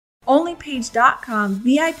onlypage.com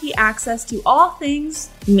VIP access to all things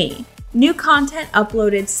me. New content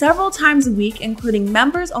uploaded several times a week, including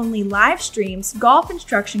members-only live streams, golf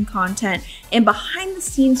instruction content, and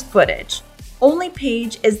behind-the-scenes footage.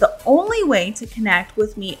 OnlyPage is the only way to connect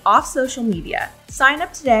with me off social media. Sign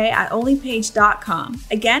up today at onlypage.com.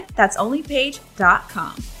 Again, that's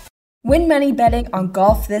onlypage.com. Win money betting on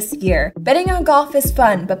golf this year. Betting on golf is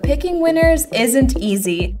fun, but picking winners isn't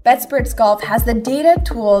easy. BetSperts Golf has the data,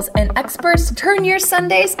 tools, and experts to turn your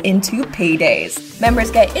Sundays into paydays. Members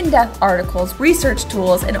get in-depth articles, research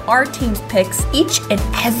tools, and our team's picks each and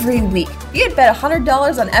every week. If you had bet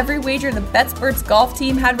 $100 on every wager the BetSperts Golf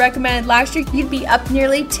team had recommended last year, you'd be up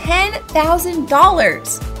nearly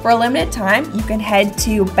 $10,000. For a limited time, you can head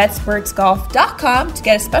to BetSpertsGolf.com to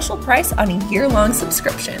get a special price on a year-long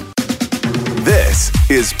subscription. This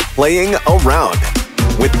is Playing Around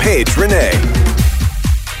with Paige Renee.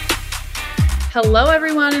 Hello,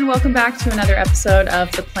 everyone, and welcome back to another episode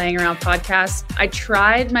of the Playing Around podcast. I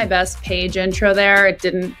tried my best Paige intro there. It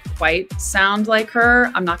didn't quite sound like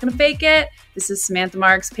her. I'm not going to fake it. This is Samantha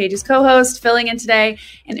Marks, Paige's co-host, filling in today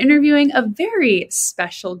and interviewing a very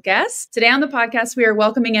special guest. Today on the podcast, we are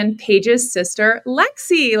welcoming in Paige's sister,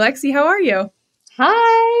 Lexie. Lexie, how are you?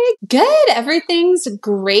 Hi, good. Everything's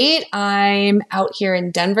great. I'm out here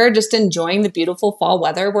in Denver, just enjoying the beautiful fall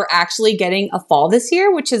weather. We're actually getting a fall this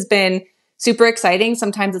year, which has been super exciting.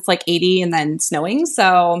 Sometimes it's like 80 and then snowing.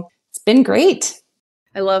 So it's been great.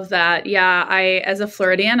 I love that. Yeah, as a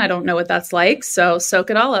Floridian, I don't know what that's like. So soak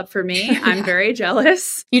it all up for me. I'm very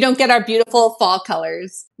jealous. You don't get our beautiful fall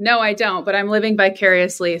colors. No, I don't. But I'm living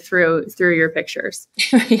vicariously through your pictures.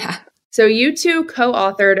 Yeah. So you two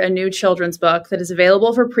co-authored a new children's book that is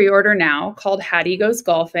available for pre-order now called Hattie Goes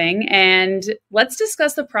Golfing. And let's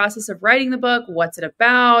discuss the process of writing the book, what's it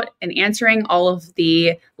about, and answering all of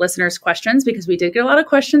the listeners' questions, because we did get a lot of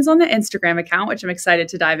questions on the Instagram account, which I'm excited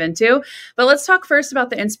to dive into. But let's talk first about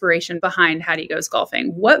the inspiration behind Hattie Goes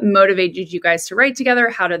Golfing. What motivated you guys to write together?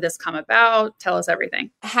 How did this come about? Tell us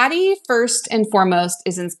everything. Hattie, first and foremost,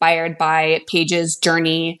 is inspired by Paige's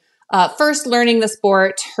journey. First learning the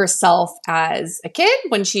sport herself as a kid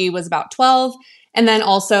when she was about 12, and then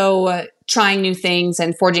also trying new things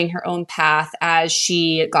and forging her own path as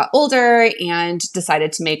she got older and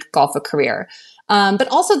decided to make golf a career. But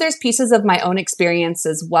also there's pieces of my own experience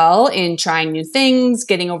as well in trying new things,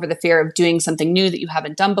 getting over the fear of doing something new that you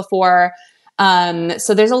haven't done before.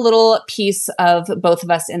 So there's a little piece of both of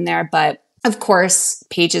us in there, but of course,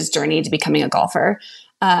 Paige's journey to becoming a golfer.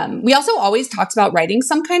 We also always talked about writing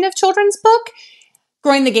some kind of children's book.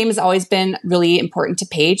 Growing the game has always been really important to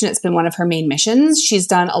Paige, and it's been one of her main missions. She's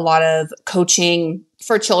done a lot of coaching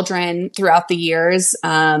for children throughout the years,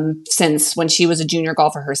 since when she was a junior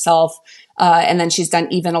golfer herself. And then she's done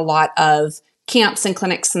even a lot of camps and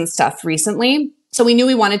clinics and stuff recently. So we knew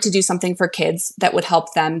we wanted to do something for kids that would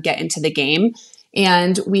help them get into the game.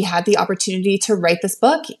 And we had the opportunity to write this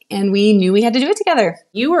book, and we knew we had to do it together.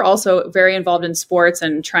 You were also very involved in sports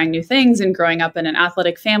and trying new things and growing up in an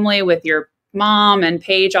athletic family with your mom and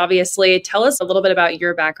Paige, obviously. Tell us a little bit about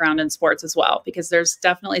your background in sports as well, because there's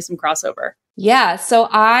definitely some crossover. Yeah, so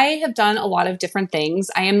I have done a lot of different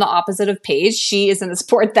things. I am the opposite of Paige. She is in a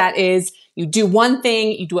sport that is, you do one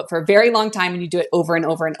thing, you do it for a very long time, and you do it over and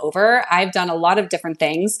over and over. I've done a lot of different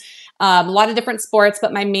things, a lot of different sports,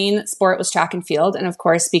 but my main sport was track and field. And of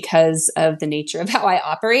course, because of the nature of how I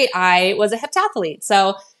operate, I was a heptathlete.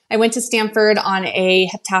 So I went to Stanford on a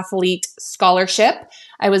heptathlete scholarship.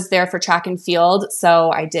 I was there for track and field.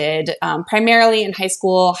 So I did primarily in high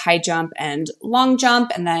school, high jump and long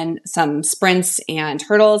jump, and then some sprints and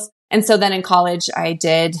hurdles. And so then in college, I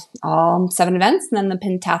did all 7 events and then the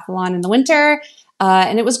pentathlon in the winter.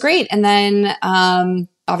 And it was great. And then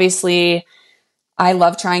obviously, I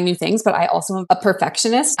love trying new things, but I also am a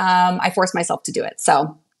perfectionist. I force myself to do it.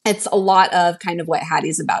 So it's a lot of kind of what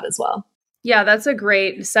Hattie's about as well. Yeah, that's a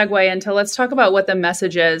great segue into let's talk about what the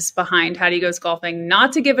message is behind Hattie Goes Golfing.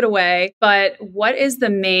 Not to give it away, but what is the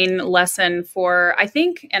main lesson for, I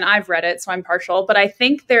think, and I've read it, so I'm partial, but I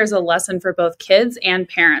think there's a lesson for both kids and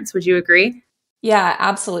parents. Would you agree? Yeah,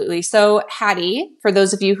 absolutely. So Hattie, for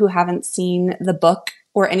those of you who haven't seen the book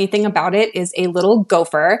or anything about it, is a little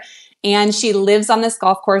gopher. And she lives on this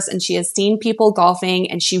golf course and she has seen people golfing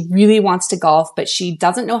and she really wants to golf, but she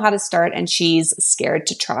doesn't know how to start and she's scared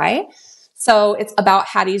to try. So it's about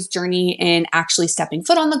Hattie's journey in actually stepping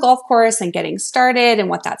foot on the golf course and getting started and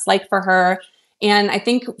what that's like for her. And I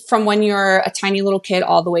think from when you're a tiny little kid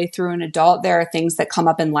all the way through an adult, there are things that come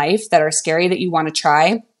up in life that are scary that you want to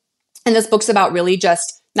try. And this book's about really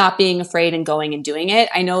just not being afraid and going and doing it.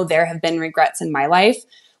 I know there have been regrets in my life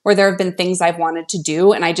where there have been things I've wanted to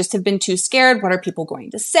do and I just have been too scared. What are people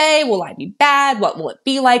going to say? Will I be bad? What will it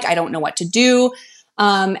be like? I don't know what to do.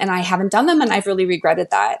 And I haven't done them and I've really regretted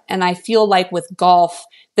that. And I feel like with golf,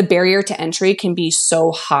 the barrier to entry can be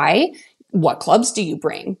so high. What clubs do you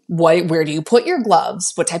bring? Where do you put your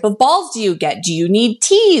gloves? What type of balls do you get? Do you need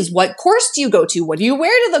tees? What course do you go to? What do you wear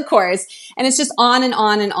to the course? And it's just on and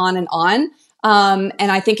on and on and on.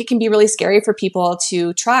 And I think it can be really scary for people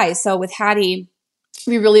to try. So with Hattie,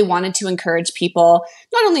 we really wanted to encourage people,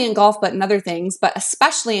 not only in golf, but in other things, but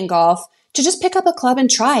especially in golf, to just pick up a club and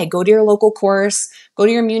try. Go to your local course, go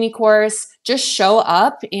to your Muni course, just show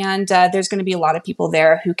up. And there's going to be a lot of people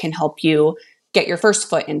there who can help you get your first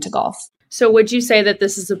foot into golf. So would you say that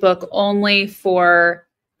this is a book only for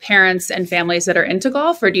parents and families that are into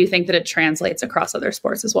golf, or do you think that it translates across other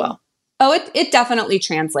sports as well? Oh, it definitely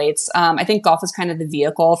translates. I think golf is kind of the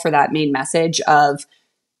vehicle for that main message of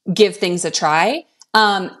give things a try.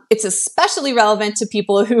 It's especially relevant to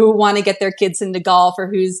people who want to get their kids into golf or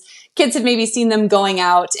whose kids have maybe seen them going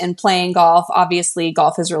out and playing golf. Obviously,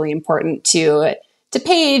 golf is really important to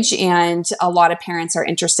Paige, and a lot of parents are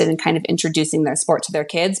interested in kind of introducing their sport to their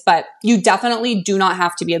kids. But you definitely do not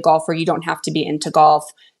have to be a golfer. You don't have to be into golf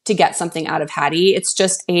to get something out of Hattie. It's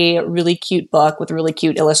just a really cute book with really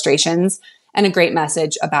cute illustrations and a great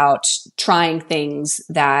message about trying things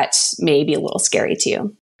that may be a little scary to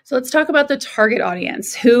you. So let's talk about the target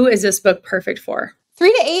audience. Who is this book perfect for? 3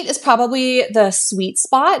 to 8 is probably the sweet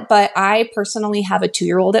spot, but I personally have a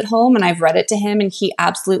 2-year-old at home and I've read it to him and he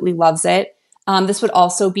absolutely loves it. This would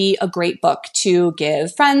also be a great book to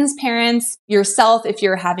give friends, parents, yourself. If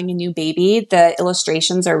you're having a new baby, the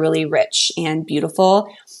illustrations are really rich and beautiful.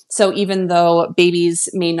 So even though babies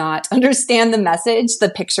may not understand the message, the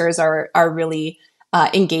pictures are really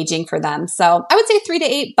engaging for them. So I would say 3 to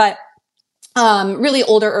 8, but really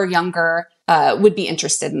older or younger would be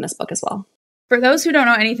interested in this book as well. For those who don't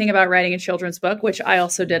know anything about writing a children's book, which I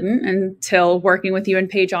also didn't until working with you and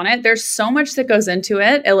Paige on it, there's so much that goes into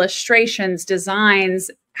it. Illustrations, designs.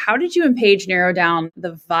 How did you and Paige narrow down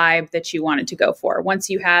the vibe that you wanted to go for? Once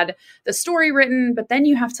you had the story written, but then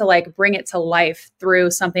you have to bring it to life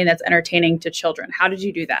through something that's entertaining to children. How did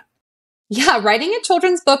you do that? Yeah, writing a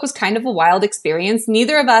children's book was kind of a wild experience.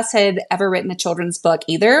 Neither of us had ever written a children's book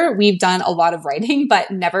either. We've done a lot of writing, but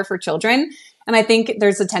never for children. And I think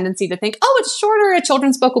there's a tendency to think, oh, it's shorter. A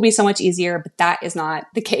children's book will be so much easier, but that is not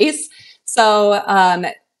the case.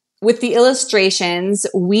 So with the illustrations,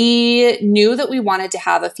 we knew that we wanted to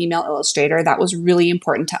have a female illustrator. That was really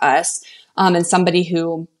important to us. And somebody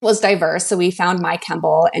who was diverse. So we found Mai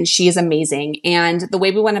Kemble and she is amazing. And the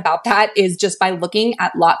way we went about that is just by looking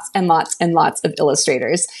at lots and lots and lots of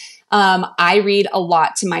illustrators. I read a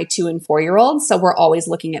lot to my 2 and 4-year-olds, so we're always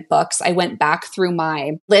looking at books. I went back through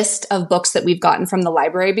my list of books that we've gotten from the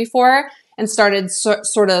library before and started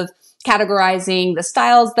sort of categorizing the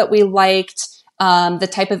styles that we liked, the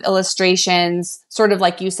type of illustrations, sort of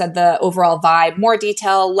like you said, the overall vibe, more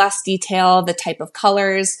detail, less detail, the type of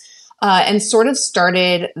colors. And sort of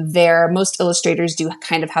started there. Most illustrators do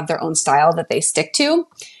kind of have their own style that they stick to.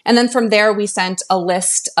 And then from there, we sent a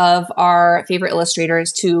list of our favorite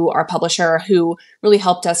illustrators to our publisher who really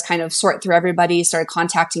helped us kind of sort through everybody, started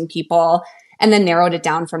contacting people, and then narrowed it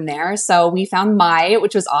down from there. So we found Mai,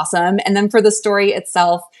 which was awesome. And then for the story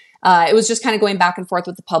itself, it was just kind of going back and forth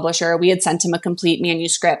with the publisher. We had sent him a complete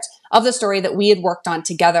manuscript of the story that we had worked on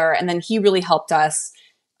together. And then he really helped us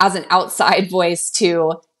as an outside voice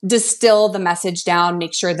to distill the message down,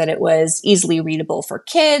 make sure that it was easily readable for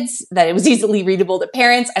kids, that it was easily readable to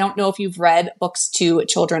parents. I don't know if you've read books to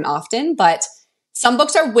children often, but some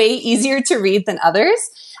books are way easier to read than others.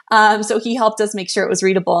 So he helped us make sure it was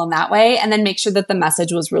readable in that way, and then make sure that the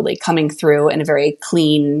message was really coming through in a very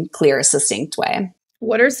clean, clear, succinct way.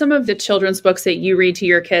 What are some of the children's books that you read to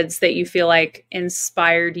your kids that you feel like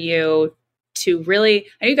inspired you to really,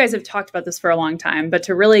 I know you guys have talked about this for a long time, but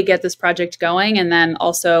to really get this project going, and then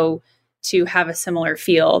also to have a similar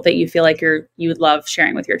feel that you feel like you would love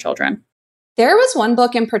sharing with your children? There was one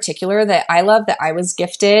book in particular that I love that I was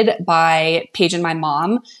gifted by Paige and my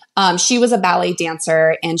mom. She was a ballet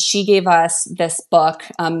dancer and she gave us this book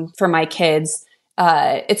for my kids.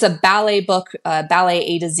 It's a ballet book, Ballet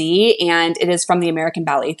A to Z, and it is from the American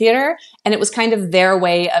Ballet Theater. And it was kind of their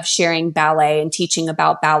way of sharing ballet and teaching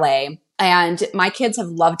about ballet. And my kids have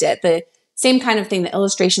loved it. The same kind of thing. The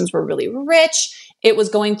illustrations were really rich. It was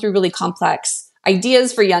going through really complex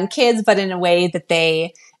ideas for young kids, but in a way that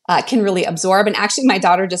they can really absorb. And actually, my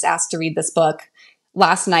daughter just asked to read this book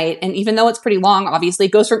last night. And even though it's pretty long, obviously,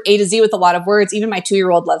 it goes from A to Z with a lot of words. Even my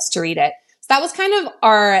 2-year-old loves to read it. So that was kind of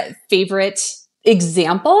our favorite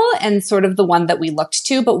example and sort of the one that we looked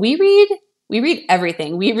to, but we read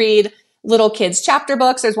everything. We read little kids' chapter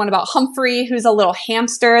books. There's one about Humphrey, who's a little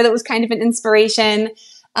hamster that was kind of an inspiration.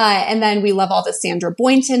 And then we love all the Sandra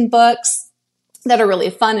Boynton books that are really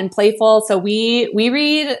fun and playful. So we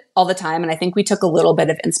read all the time. And I think we took a little bit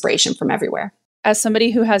of inspiration from everywhere. As somebody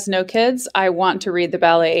who has no kids, I want to read the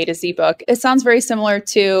Ballet A to Z book. It sounds very similar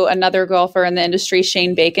to another golfer in the industry,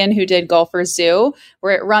 Shane Bacon, who did Golfer's Zoo,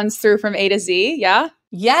 where it runs through from A to Z. Yeah?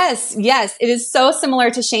 Yes. It is so similar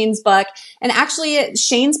to Shane's book. And actually,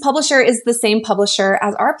 Shane's publisher is the same publisher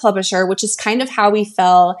as our publisher, which is kind of how we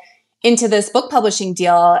fell into this book publishing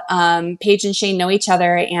deal. Paige and Shane know each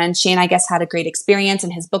other, and Shane, I guess, had a great experience,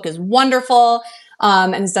 and his book is wonderful.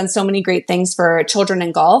 And has done so many great things for children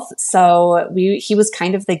in golf. So he was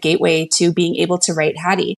kind of the gateway to being able to write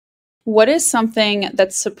Hattie. What is something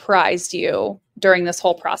that surprised you during this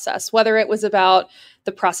whole process? Whether it was about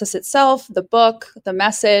the process itself, the book, the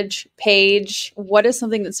message, Paige, what is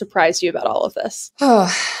something that surprised you about all of this?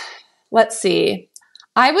 Oh, let's see.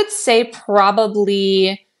 I would say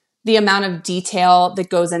probably the amount of detail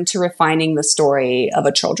that goes into refining the story of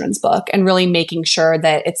a children's book and really making sure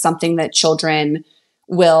that it's something that children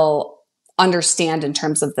will understand in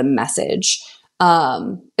terms of the message.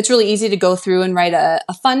 It's really easy to go through and write a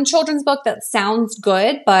fun children's book that sounds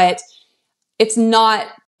good, but it's not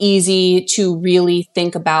easy to really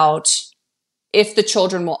think about if the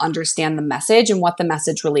children will understand the message and what the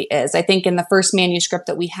message really is. I think in the first manuscript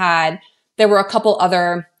that we had, there were a couple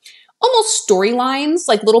other almost storylines,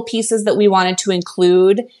 like little pieces that we wanted to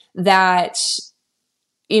include that,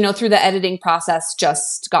 through the editing process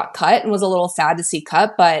just got cut and was a little sad to see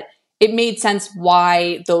cut, but it made sense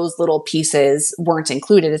why those little pieces weren't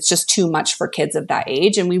included. It's just too much for kids of that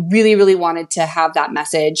age. And we really, really wanted to have that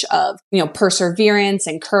message of, perseverance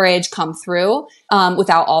and courage come through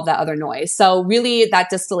without all that other noise. So really that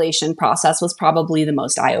distillation process was probably the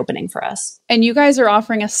most eye-opening for us. And you guys are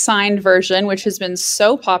offering a signed version, which has been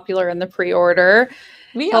so popular in the pre-order.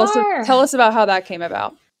 Tell us about how that came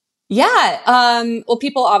about. Yeah. Well,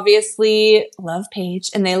 people obviously love Paige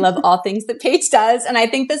and they love all things that Paige does. And I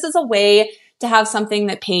think this is a way to have something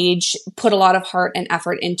that Paige put a lot of heart and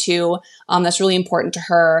effort into, that's really important to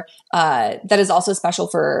her, that is also special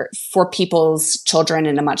for people's children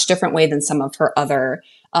in a much different way than some of her other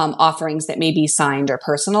offerings that may be signed or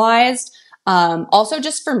personalized. Also,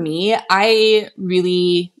 just for me, I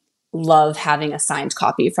really love having a signed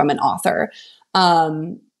copy from an author.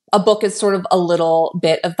 A book is sort of a little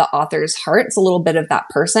bit of the author's heart. It's a little bit of that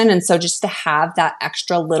person. And so just to have that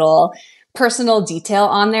extra little personal detail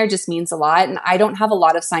on there just means a lot. And I don't have a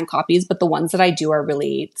lot of signed copies, but the ones that I do are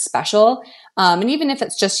really special. And even if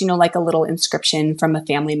it's just, like a little inscription from a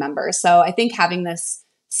family member. So I think having this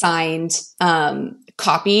signed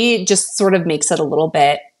copy just sort of makes it a little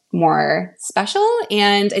bit more special.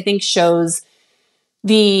 And I think shows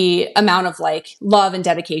the amount of love and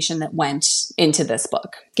dedication that went into this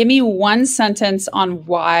book. Give me one sentence on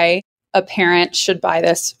why a parent should buy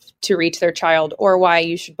this to read to their child, or why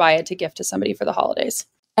you should buy it to gift to somebody for the holidays.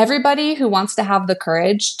 Everybody who wants to have the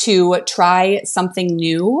courage to try something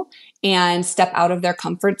new and step out of their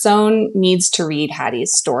comfort zone needs to read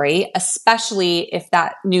Hattie's story, especially if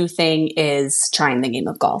that new thing is trying the game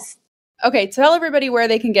of golf. Okay, tell everybody where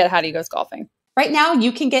they can get Hattie Goes Golfing. Right now,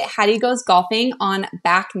 you can get Hattie Goes Golfing on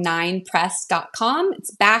back9press.com.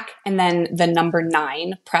 It's back and then the number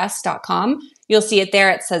 9press.com. You'll see it there.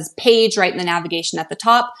 It says Paige right in the navigation at the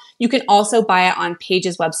top. You can also buy it on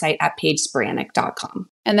Paige's website at pagespiranac.com.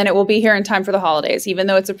 And then it will be here in time for the holidays, even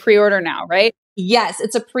though it's a pre-order now, right? Yes,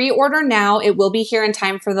 it's a pre-order now. It will be here in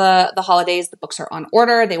time for the holidays. The books are on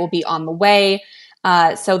order. They will be on the way.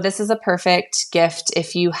 So this is a perfect gift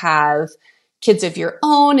if you have kids of your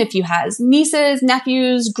own, if you have nieces,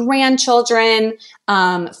 nephews, grandchildren,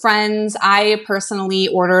 friends. I personally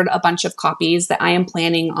ordered a bunch of copies that I am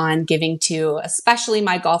planning on giving to especially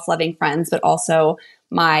my golf-loving friends, but also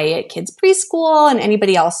my kids' preschool and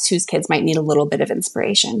anybody else whose kids might need a little bit of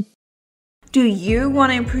inspiration. Do you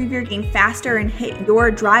want to improve your game faster and hit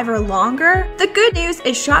your driver longer? The good news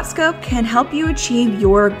is ShotScope can help you achieve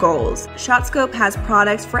your goals. ShotScope has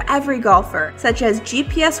products for every golfer, such as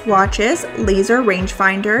GPS watches, laser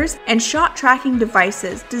rangefinders, and shot tracking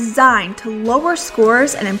devices designed to lower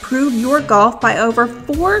scores and improve your golf by over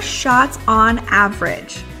 4 shots on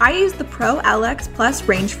average. I use the Pro LX Plus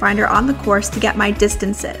rangefinder on the course to get my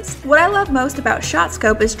distances. What I love most about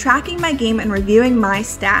ShotScope is tracking my game and reviewing my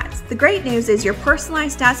stats. The great news news is your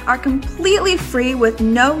personalized stats are completely free with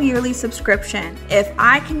no yearly subscription. If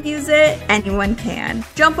I can use it, anyone can.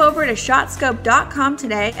 Jump over to shotscope.com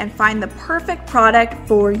today and find the perfect product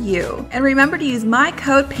for you. And remember to use my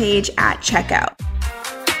code PAIGE at checkout.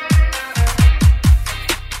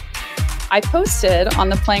 I posted on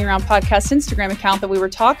the Playing Around Podcast Instagram account that we were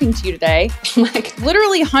talking to you today.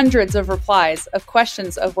 Literally hundreds of replies of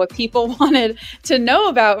questions of what people wanted to know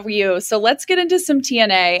about you. So let's get into some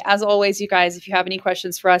TNA. As always, you guys, if you have any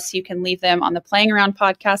questions for us, you can leave them on the Playing Around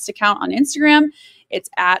Podcast account on Instagram. It's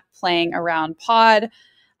at Playing Around Pod.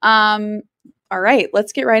 All right,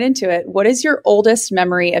 let's get right into it. What is your oldest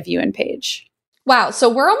memory of you and Paige? Wow. So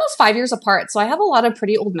we're almost 5 years apart. So I have a lot of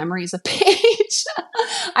pretty old memories of Paige.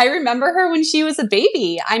 I remember her when she was a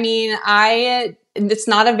baby. I mean, it's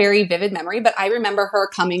not a very vivid memory, but I remember her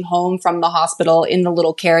coming home from the hospital in the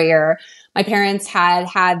little carrier. My parents we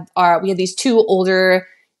had these two older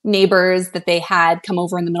neighbors that they had come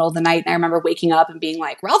over in the middle of the night. And I remember waking up and being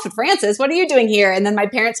like, Ralph and Francis, what are you doing here? And then my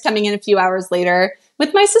parents coming in a few hours later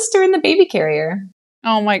with my sister in the baby carrier.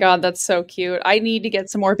 Oh my God, that's so cute. I need to get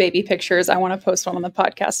some more baby pictures. I want to post one on the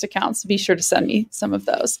podcast account, so be sure to send me some of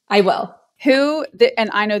those. I will. And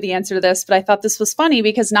I know the answer to this, but I thought this was funny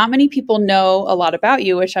because not many people know a lot about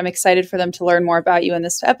you, which I'm excited for them to learn more about you in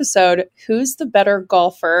this episode. Who's the better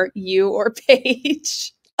golfer, you or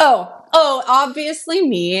Paige? Oh, obviously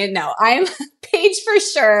me. No, I'm Paige for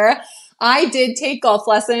sure. I did take golf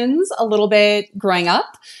lessons a little bit growing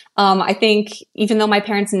up. I think even though my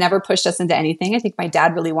parents never pushed us into anything, I think my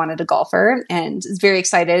dad really wanted a golfer and is very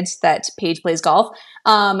excited that Paige plays golf.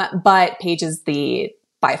 But Paige is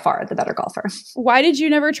by far the better golfer. Why did you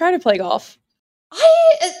never try to play golf?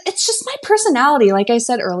 It's just my personality. Like I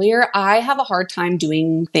said earlier, I have a hard time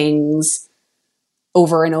doing things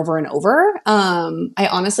over and over and over. I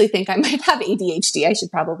honestly think I might have ADHD. I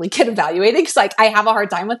should probably get evaluated because I have a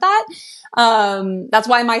hard time with that. That's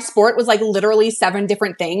why my sport was literally 7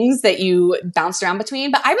 different things that you bounced around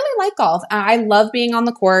between. But I really like golf. I love being on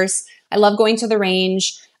the course. I love going to the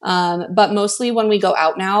range. But mostly when we go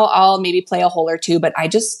out now, I'll maybe play a hole or two, but I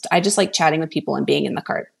just like chatting with people and being in the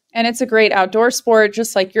cart. And it's a great outdoor sport,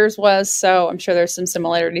 just like yours was. So I'm sure there's some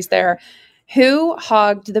similarities there. Who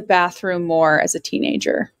hogged the bathroom more as a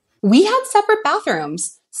teenager? We had separate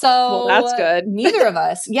bathrooms. So that's good. Neither of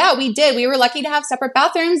us. Yeah, we did. We were lucky to have separate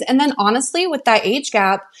bathrooms. And then honestly, with that age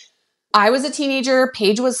gap, I was a teenager.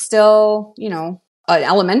 Paige was still, an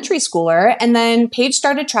elementary schooler. And then Paige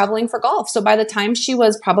started traveling for golf. So by the time she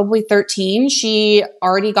was probably 13, she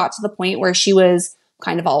already got to the point where she was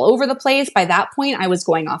kind of all over the place. By that point, I was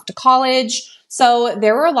going off to college. So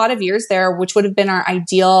there were a lot of years there, which would have been our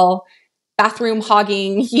ideal bathroom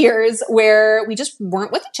hogging years where we just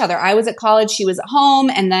weren't with each other. I was at college, she was at home,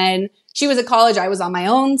 and then she was at college, I was on my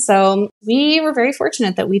own. So we were very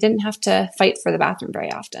fortunate that we didn't have to fight for the bathroom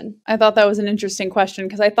very often. I thought that was an interesting question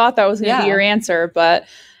because I thought that was going to be your answer. But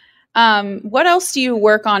what else do you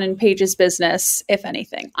work on in Paige's business, if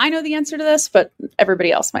anything? I know the answer to this, but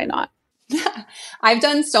everybody else might not. I've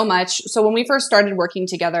done so much. So when we first started working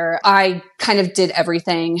together, I kind of did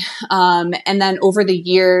everything. And then over the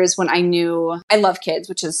years, when I knew I love kids,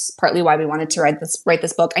 which is partly why we wanted to write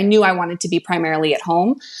this book, I knew I wanted to be primarily at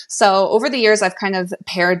home. So over the years, I've kind of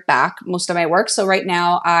pared back most of my work. So right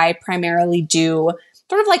now, I primarily do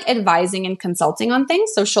sort of like advising and consulting on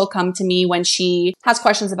things. So she'll come to me when she has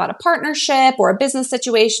questions about a partnership or a business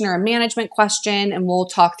situation or a management question, and we'll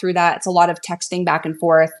talk through that. It's a lot of texting back and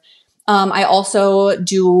forth. I also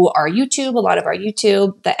do a lot of our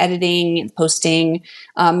YouTube, the editing, posting,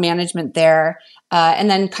 management there, and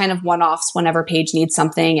then kind of one-offs whenever Paige needs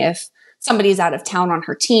something. If somebody's out of town on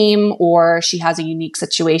her team or she has a unique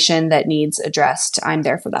situation that needs addressed, I'm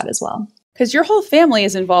there for that as well. Because your whole family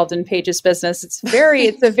is involved in Paige's business. It's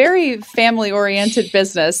a very family-oriented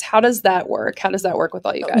business. How does that work? How does that work with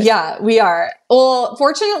all you guys? Yeah, we are. Well,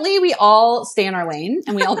 fortunately, we all stay in our lane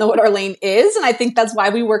and we all know what our lane is. And I think that's why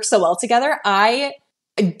we work so well together. I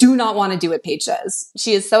do not want to do what Paige does.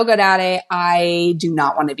 She is so good at it. I do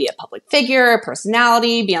not want to be a public figure, a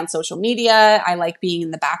personality, be on social media. I like being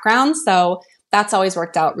in the background. So that's always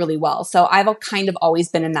worked out really well. So I've kind of always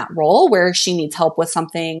been in that role where she needs help with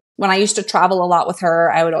something. When I used to travel a lot with her,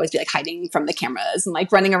 I would always be hiding from the cameras and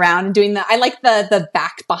running around and doing I like the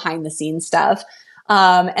back behind the scenes stuff.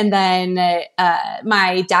 And then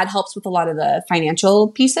my dad helps with a lot of the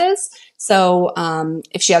financial pieces. So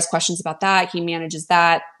if she has questions about that, he manages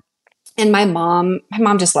that. And my mom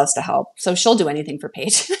just loves to help. So she'll do anything for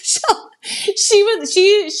Paige.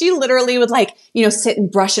 She literally would sit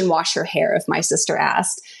and brush and wash her hair if my sister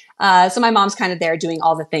asked. So my mom's kind of there doing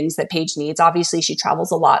all the things that Paige needs. Obviously, she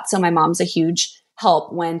travels a lot. So my mom's a huge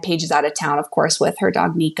help when Paige is out of town, of course, with her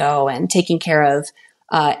dog Nico and taking care of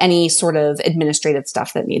any sort of administrative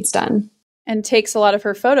stuff that needs done. And takes a lot of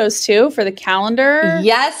her photos too for the calendar.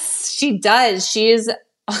 Yes, she does. She's,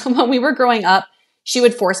 when we were growing up, she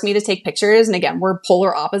would force me to take pictures. And again, we're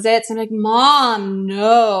polar opposites. I'm like, Mom,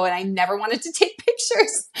 no. And I never wanted to take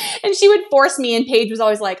pictures. And she would force me. And Paige was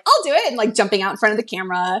always like, I'll do it. And like jumping out in front of the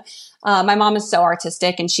camera. My mom is so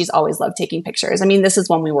artistic and she's always loved taking pictures. I mean, this is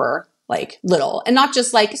when we were like little and not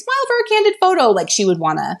just like smile for a candid photo. Like she would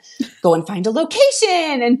want to go and find a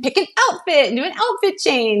location and pick an outfit and do an outfit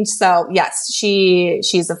change. So yes,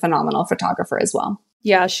 she's a phenomenal photographer as well.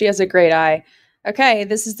 Yeah, she has a great eye. Okay,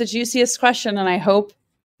 this is the juiciest question, and I hope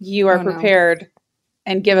you are prepared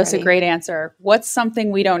and give us a great answer. What's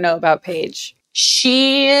something we don't know about Paige?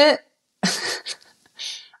 She, I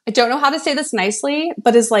don't know how to say this nicely,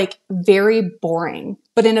 but is like very boring,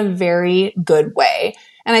 but in a very good way.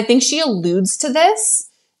 And I think she alludes to this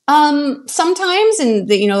sometimes in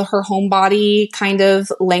the, her homebody kind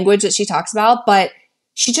of language that she talks about, but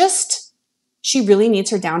she really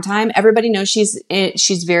needs her downtime. Everybody knows she's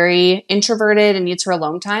very introverted and needs her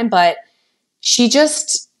alone time, but she's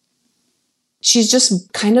just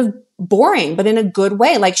kind of boring, but in a good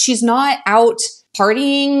way. Like she's not out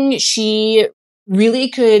partying. She really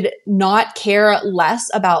could not care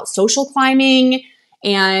less about social climbing.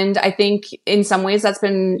 And I think in some ways that's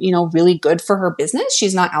been, really good for her business.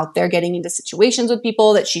 She's not out there getting into situations with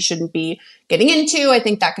people that she shouldn't be getting into. I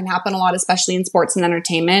think that can happen a lot, especially in sports and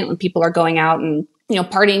entertainment when people are going out and,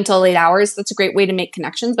 partying till late hours. That's a great way to make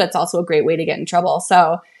connections, but it's also a great way to get in trouble. So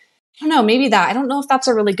I don't know, maybe that. I don't know if that's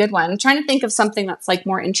a really good one. I'm trying to think of something that's like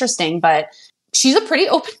more interesting, but she's a pretty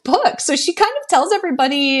open book. So she kind of tells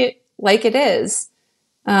everybody like it is.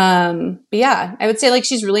 But yeah, I would say like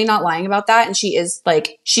she's really not lying about that. And she is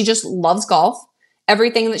like, she just loves golf.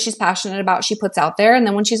 Everything that she's passionate about, she puts out there. And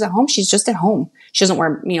then when she's at home, she's just at home. She doesn't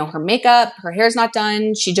wear, her makeup, her hair's not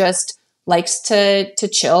done. She just likes to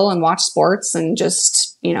chill and watch sports and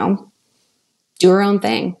just, do her own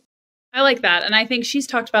thing. I like that. And I think she's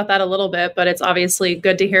talked about that a little bit, but it's obviously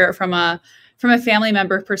good to hear it from a family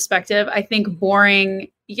member perspective. I think boring.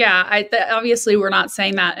 Yeah, obviously we're not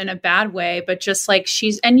saying that in a bad way, but just like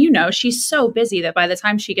she's so busy that by the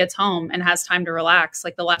time she gets home and has time to relax,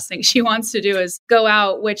 like the last thing she wants to do is go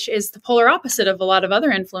out, which is the polar opposite of a lot of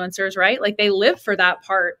other influencers, right? Like they live for that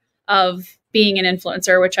part of being an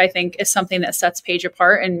influencer, which I think is something that sets Paige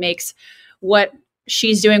apart and makes what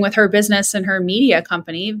she's doing with her business and her media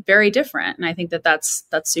company very different. And I think that's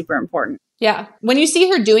super important. Yeah. When you see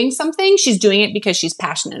her doing something, she's doing it because she's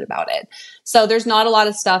passionate about it. So there's not a lot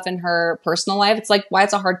of stuff in her personal life. It's like why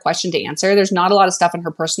it's a hard question to answer. There's not a lot of stuff in her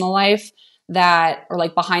personal life or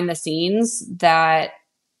like behind the scenes that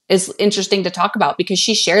is interesting to talk about because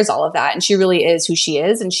she shares all of that and she really is who she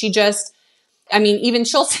is. And she just, even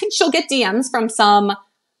she'll get DMs from some,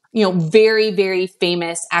 very, very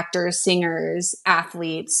famous actors, singers,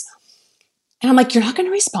 athletes. And I'm like, you're not going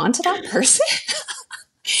to respond to that person?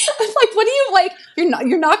 I'm like, what do you like? You're not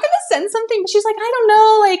going to send something. She's like, I don't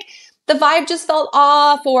know. Like the vibe just felt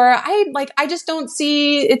off or I just don't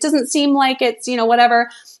see, it doesn't seem like it's, whatever,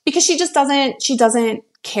 because she doesn't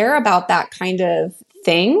care about that kind of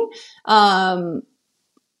thing. Yeah.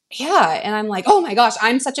 And I'm like, oh my gosh,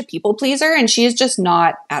 I'm such a people pleaser. And she is just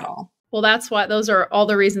not at all. Well, those are all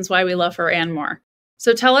the reasons why we love her and more.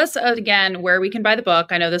 So tell us again where we can buy the book.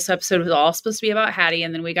 I know this episode was all supposed to be about Hattie,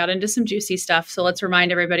 and then we got into some juicy stuff. So let's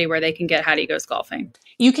remind everybody where they can get Hattie Goes Golfing.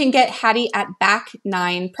 You can get Hattie at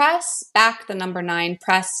back9press,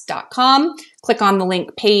 back9press.com. Click on the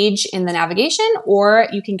link page in the navigation, or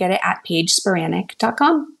you can get it at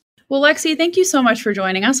pagespiranac.com. Well, Lexie, thank you so much for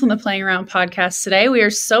joining us on the Playing Around podcast today. We are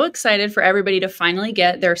so excited for everybody to finally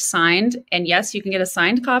get their signed, and yes, you can get a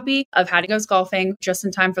signed copy of Hattie Goes Golfing just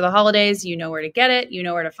in time for the holidays. You know where to get it. You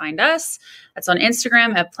know where to find us. That's on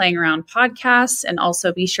Instagram at Playing Around Podcasts. And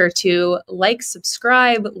also be sure to like,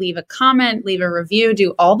 subscribe, leave a comment, leave a review,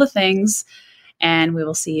 do all the things. And we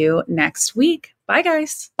will see you next week. Bye,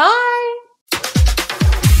 guys. Bye.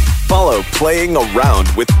 Follow Playing Around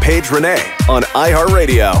with Paige Renee on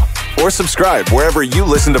iHeartRadio or subscribe wherever you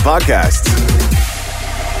listen to podcasts.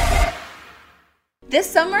 This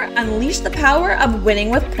summer, unleash the power of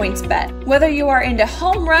winning with PointsBet. Whether you are into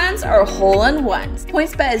home runs or hole-in-ones,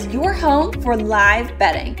 PointsBet is your home for live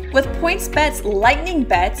betting. With PointsBet's lightning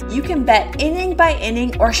bets, you can bet inning by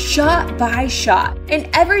inning or shot by shot. And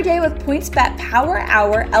every day with PointsBet Power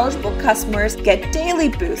Hour, eligible customers get daily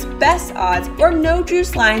boosts, best odds, or no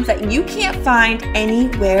juice lines that you can't find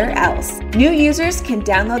anywhere else. New users can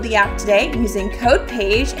download the app today using code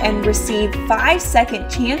PAGE and receive 5-second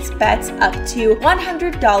chance bets up to $100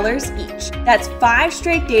 each. That's 5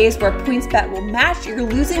 straight days where PointsBet will match your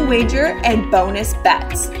losing wager and bonus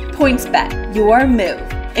bets. PointsBet, your move.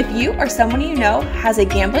 If you or someone you know has a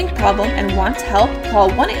gambling problem and wants help,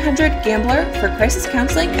 call 1-800-GAMBLER for crisis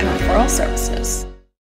counseling and referral services.